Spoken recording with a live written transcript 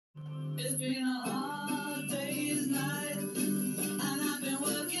It's been a hard day's night, and I've been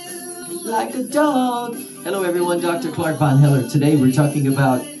working like a dog. Hello everyone, Dr. ClarkvonHeller. Today we're talking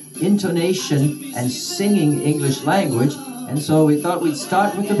about intonation and singing English language, and so we thought we'd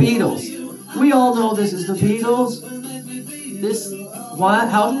start with the Beatles. We all know this is the Beatles. Why?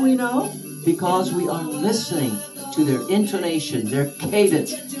 How do we know? Because we are listening to their intonation, their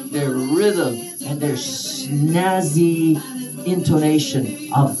cadence, their rhythm, and their snazzy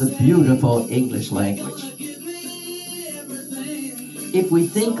intonation of the beautiful English language. If we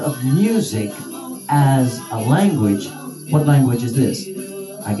think of music as a language, what language is this?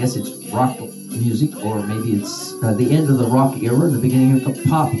 I guess it's rock music, or maybe it's the end of the rock era, the beginning of the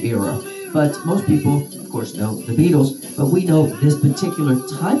pop era. But most people, of course, know the Beatles, but we know this particular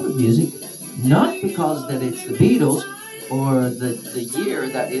type of music not because that it's the Beatles or the year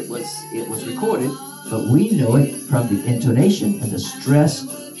that it was recorded, but we know it from the intonation and the stress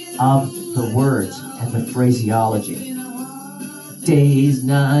of the words and the phraseology. Days,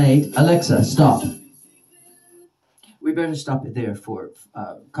 night. Alexa, stop. We better stop it there for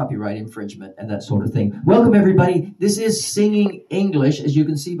copyright infringement and that sort of thing. Welcome, everybody. This is Singing English, as you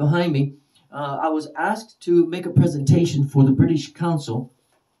can see behind me. I was asked to make a presentation for the British Council,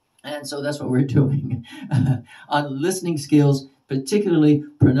 and so that's what we're doing on listening skills, particularly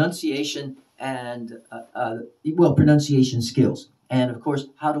pronunciation and, pronunciation skills. And, of course,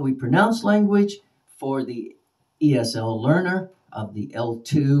 how do we pronounce language for the ESL learner of the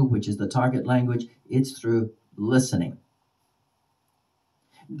L2, which is the target language? It's through listening.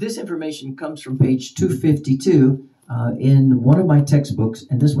 This information comes from page 252 in one of my textbooks,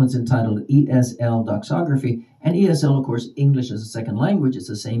 and this one's entitled ESL Doxography. And ESL, of course, English as a second language, is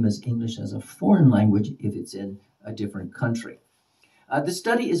the same as English as a foreign language if it's in a different country. The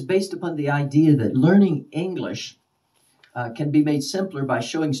study is based upon the idea that learning English can be made simpler by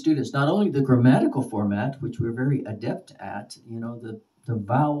showing students not only the grammatical format, which we're very adept at, the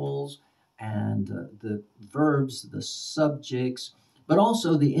vowels and the verbs, the subjects, but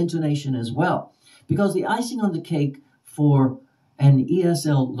also the intonation as well. Because the icing on the cake for an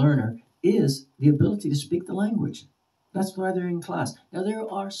ESL learner is the ability to speak the language. That's why they're in class. Now, there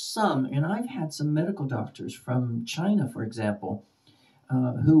are some, and I've had some medical doctors from China, for example,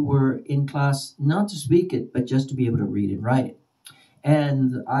 who were in class not to speak it, but just to be able to read and write it.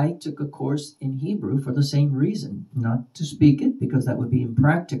 And I took a course in Hebrew for the same reason, not to speak it, because that would be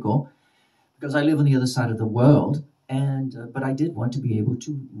impractical, because I live on the other side of the world, but I did want to be able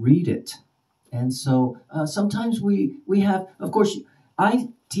to read it. And so sometimes we have, of course, I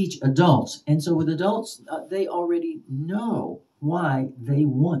teach adults, and so with adults, they already know why they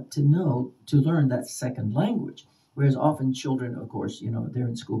want to learn that second language. Whereas often children, of course, they're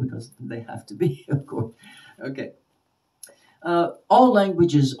in school because they have to be, of course. Okay. All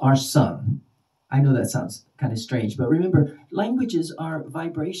languages are sung. I know that sounds kind of strange, but remember, languages are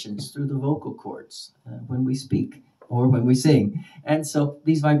vibrations through the vocal cords when we speak or when we sing. And so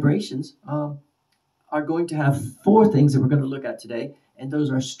these vibrations are going to have four things that we're going to look at today, and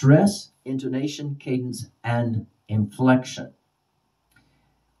those are stress, intonation, cadence, and inflection.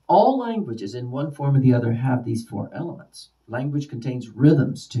 All languages, in one form or the other, have these four elements. Language contains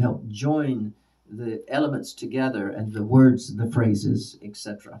rhythms to help join the elements together and the words, the phrases,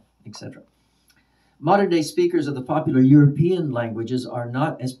 etc., etc. Modern-day speakers of the popular European languages are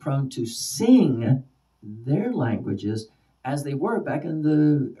not as prone to sing their languages as they were back in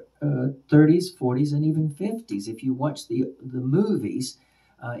the 30s, 40s, and even 50s. If you watch the movies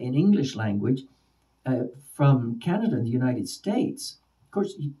in English language from Canada and the United States, of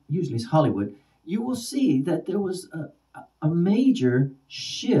course, usually it's Hollywood, you will see that there was a major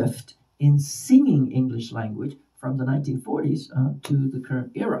shift in singing English language from the 1940s to the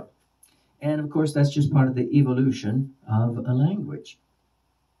current era. And of course, that's just part of the evolution of a language.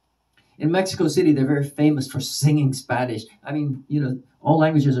 In Mexico City, they're very famous for singing Spanish. I mean, all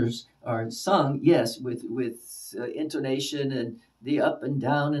languages are sung, yes, with intonation and the up and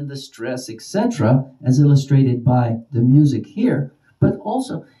down and the stress, etc., as illustrated by the music here. But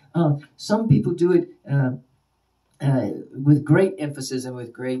also, some people do it with great emphasis and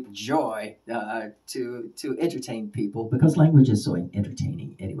with great joy to entertain people, because language is so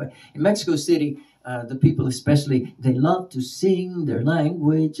entertaining anyway. In Mexico City, the people especially, they love to sing their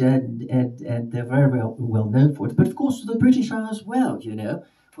language, and they're very well known for it. But of course, the British are as well,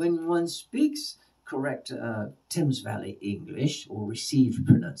 When one speaks correct Thames Valley English or received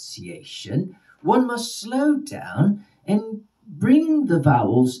pronunciation, one must slow down and bring the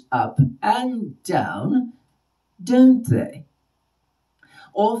vowels up and down, don't they?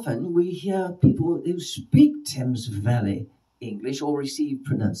 Often we hear people who speak Thames Valley English or receive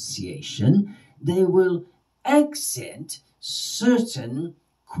pronunciation, they will accent certain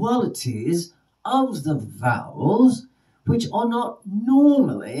qualities of the vowels which are not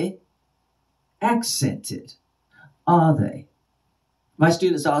normally accented, are they? My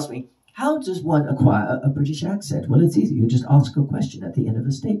students ask me, how does one acquire a British accent? Well, it's easy. You just ask a question at the end of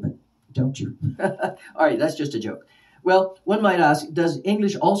a statement, don't you? All right, that's just a joke. Well, one might ask, does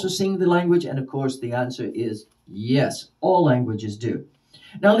English also sing the language? And of course, the answer is yes. All languages do.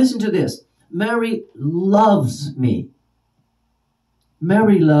 Now listen to this. Mary loves me.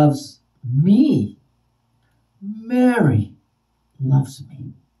 Mary loves me. Mary loves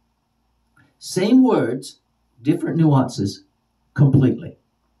me. Same words, different nuances, completely.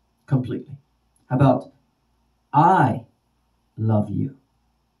 Completely. How about I love you?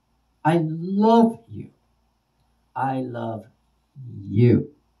 I love you. I love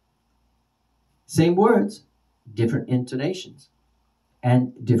you. Same words, different intonations,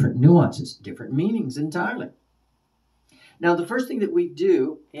 and different nuances, different meanings entirely. Now, the first thing that we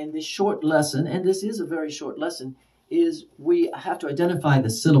do in this short lesson, and this is a very short lesson, is we have to identify the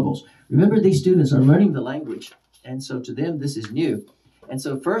syllables. Remember, these students are learning the language, and so to them, this is new. And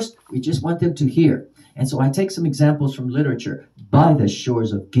so first, we just want them to hear. And so I take some examples from literature. By the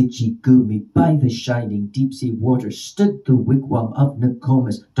shores of Gitche-Gumee, by the shining deep-sea water, stood the wigwam of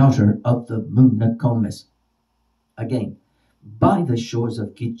Nokomis, daughter of the moon Nokomis. Again. By the shores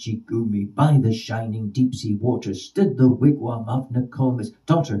of Gitche-Gumee, by the shining deep-sea water, stood the wigwam of Nokomis,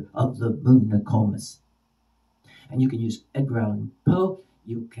 daughter of the moon Nokomis. And you can use Edgar Allan Poe,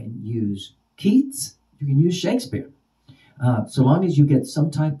 you can use Keats, you can use Shakespeare. So long as you get some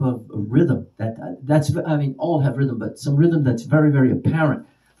type of rhythm, all have rhythm, but some rhythm that's very, very apparent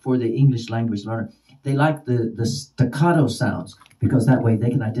for the English language learner. They like the staccato sounds because that way they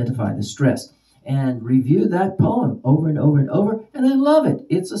can identify the stress. And review that poem over and over and over, and they love it.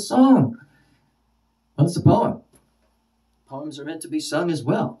 It's a song. Well, it's a poem. Poems are meant to be sung as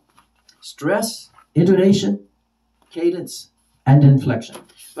well. Stress, intonation, cadence, and inflection.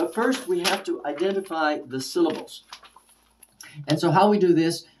 But first, we have to identify the syllables. And so how we do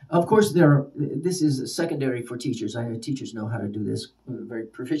this, of course, this is secondary for teachers. I know teachers know how to do this very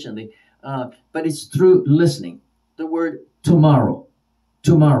proficiently. But it's through listening. The word tomorrow,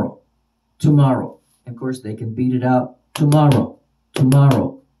 tomorrow. Tomorrow. Of course, they can beat it out. Tomorrow,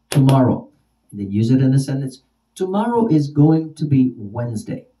 tomorrow, tomorrow. And then use it in a sentence. Tomorrow is going to be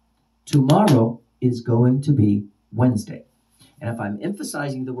Wednesday. Tomorrow is going to be Wednesday. And if I'm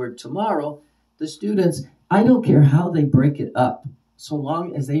emphasizing the word tomorrow, the students, I don't care how they break it up, so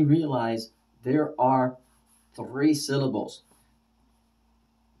long as they realize there are 3 syllables.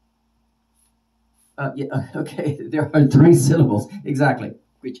 There are 3 syllables, exactly.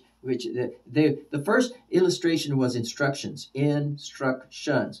 The first illustration was instructions,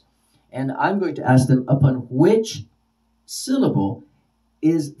 instructions. And I'm going to ask them upon which syllable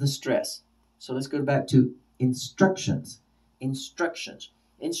is the stress. So let's go back to instructions, instructions.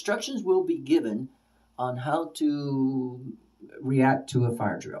 Instructions will be given on how to react to a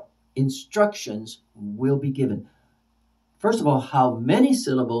fire drill. Instructions will be given. First of all, how many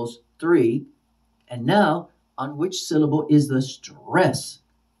syllables? 3. And now, on which syllable is the stress?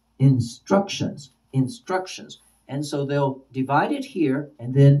 Instructions, instructions. And so they'll divide it here,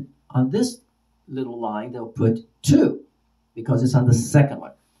 and then on this little line, they'll put 2, because it's on the second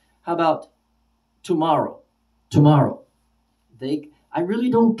one. How about tomorrow? Tomorrow. I really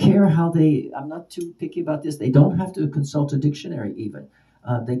don't care how I'm not too picky about this. They don't have to consult a dictionary even.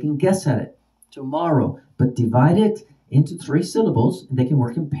 They can guess at it. Tomorrow. But divide it into 3 syllables. They can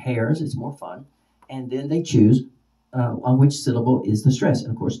work in pairs. It's more fun. And then they choose on which syllable is the stress.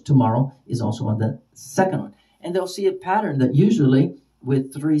 And of course, tomorrow is also on the second one. And they'll see a pattern that usually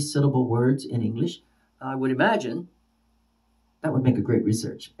with 3-syllable words in English, I would imagine that would make a great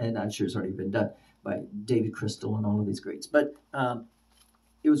research. And I'm sure it's already been done by David Crystal and all of these greats. But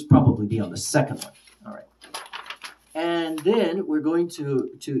it would probably be on the second one. All right. And then we're going to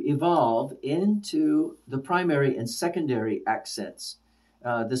evolve into the primary and secondary accents.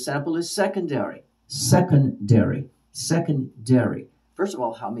 The sample is secondary. Secondary. Secondary. First of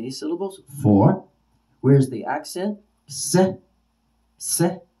all, how many syllables? 4. Where's the accent? Se,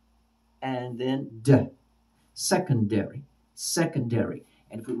 and then d. Secondary. Secondary.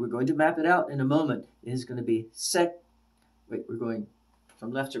 And if we were going to map it out in a moment, it is going to be we're going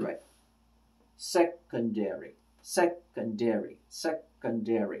from left to right. Secondary. Secondary.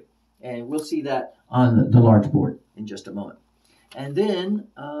 Secondary. And we'll see that on the large board in just a moment. And then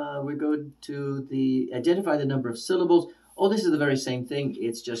we go to identify the number of syllables. Oh, this is the very same thing.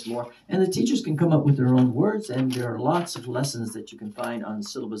 It's just more. And the teachers can come up with their own words, and there are lots of lessons that you can find on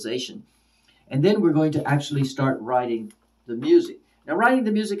syllabization. And then we're going to actually start writing the music. Now, writing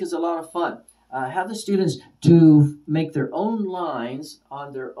the music is a lot of fun. Have the students to make their own lines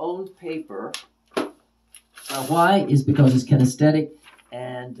on their own paper. Why? Is because it's kinesthetic,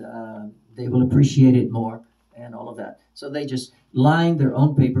 and they will appreciate it more and all of that. So they just line their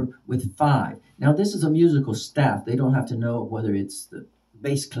own paper with 5. Now, this is a musical staff. They don't have to know whether it's the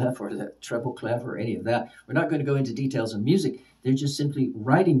bass clef or the treble clef or any of that. We're not going to go into details on music. They're just simply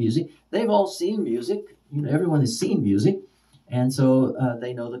writing music. They've all seen music. You know, everyone has seen music. And so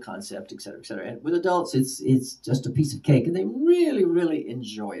they know the concept, et cetera, et cetera. And with adults, it's just a piece of cake, and they really, really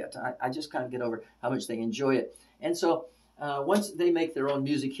enjoy it. I just can't get over how much they enjoy it. And so once they make their own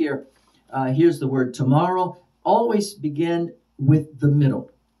music here, here's the word tomorrow. Always begin with the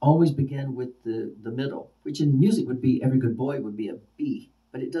middle. Always begin with the middle, which in music would be, every good boy would be a B.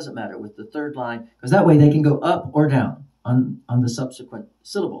 But it doesn't matter with the third line, because that way they can go up or down on the subsequent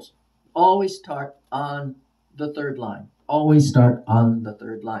syllables. Always start on the third line. Always start on the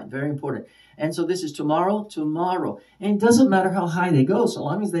third line. Very important. And so this is tomorrow, tomorrow. And it doesn't matter how high they go, so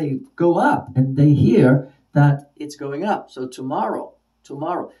long as they go up and they hear that it's going up. So tomorrow,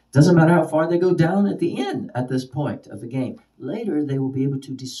 tomorrow. Doesn't matter how far they go down at the end at this point of the game. Later, they will be able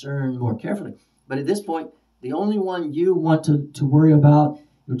to discern more carefully. But at this point, the only one you want to worry about,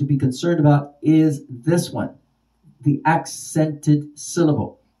 or to be concerned about, is this one, the accented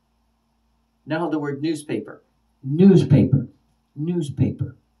syllable. Now the word newspaper. Newspaper,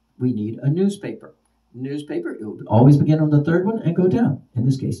 newspaper. We need a newspaper. Newspaper, it will always begin on the third one and go down. In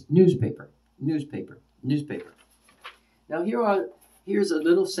this case, newspaper, newspaper, newspaper. Now here's a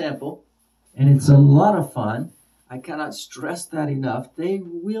little sample, and it's a lot of fun. I cannot stress that enough. They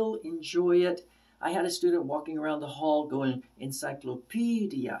will enjoy it. I had a student walking around the hall going,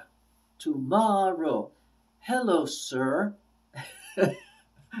 encyclopedia, tomorrow, hello, sir.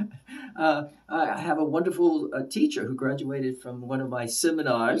 I have a wonderful teacher who graduated from one of my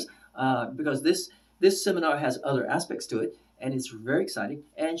seminars because this seminar has other aspects to it, and it's very exciting.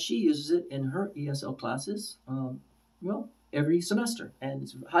 And she uses it in her ESL classes, every semester, and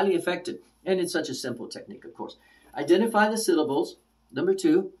it's highly effective. And it's such a simple technique, of course. Identify the syllables. Number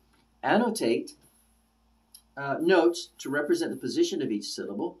 2, annotate notes to represent the position of each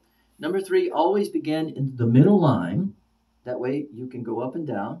syllable. Number 3, always begin in the middle line. That way you can go up and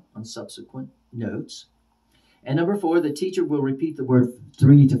down on subsequent notes. And number 4, the teacher will repeat the word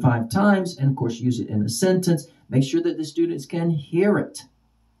 3 to 5 times and, of course, use it in a sentence. Make sure that the students can hear it.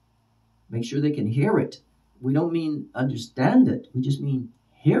 Make sure they can hear it. We don't mean understand it. We just mean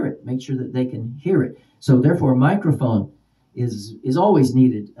hear it. Make sure that they can hear it. So, therefore, a microphone is always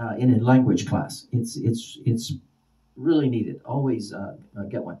needed in a language class. It's really needed. Always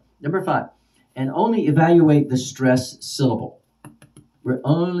get one. Number 5. And only evaluate the stress syllable. We're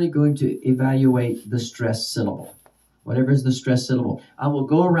only going to evaluate the stress syllable. Whatever is the stress syllable. I will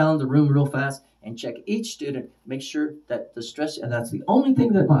go around the room real fast and check each student, make sure that the stress, and that's the only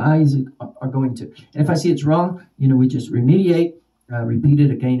thing that my eyes are going to. And if I see it's wrong, we just remediate, repeat it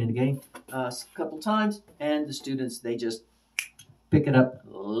again and again, a couple times, and the students, they just pick it up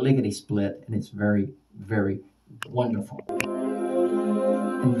lickety-split, and it's very, very wonderful.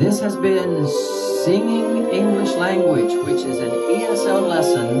 And this has been Singing English Language, which is an ESL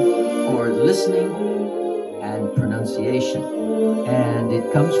lesson for listening and pronunciation. And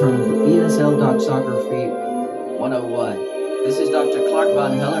it comes from ESL Doxography 101. This is Dr.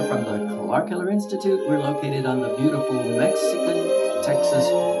 ClarkvonHeller from the ClarkvonHeller Institute. We're located on the beautiful Mexican-Texas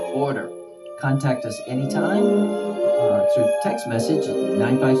border. Contact us anytime through text message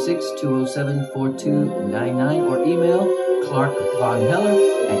 956-207-4299 or email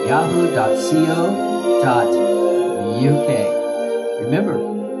clarkvonheller@yahoo.co.uk. Remember,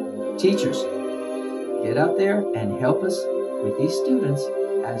 teachers, get out there and help us with these students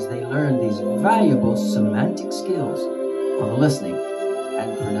as they learn these valuable semantic skills of listening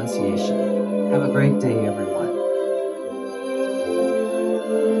and pronunciation. Have a great day, everyone.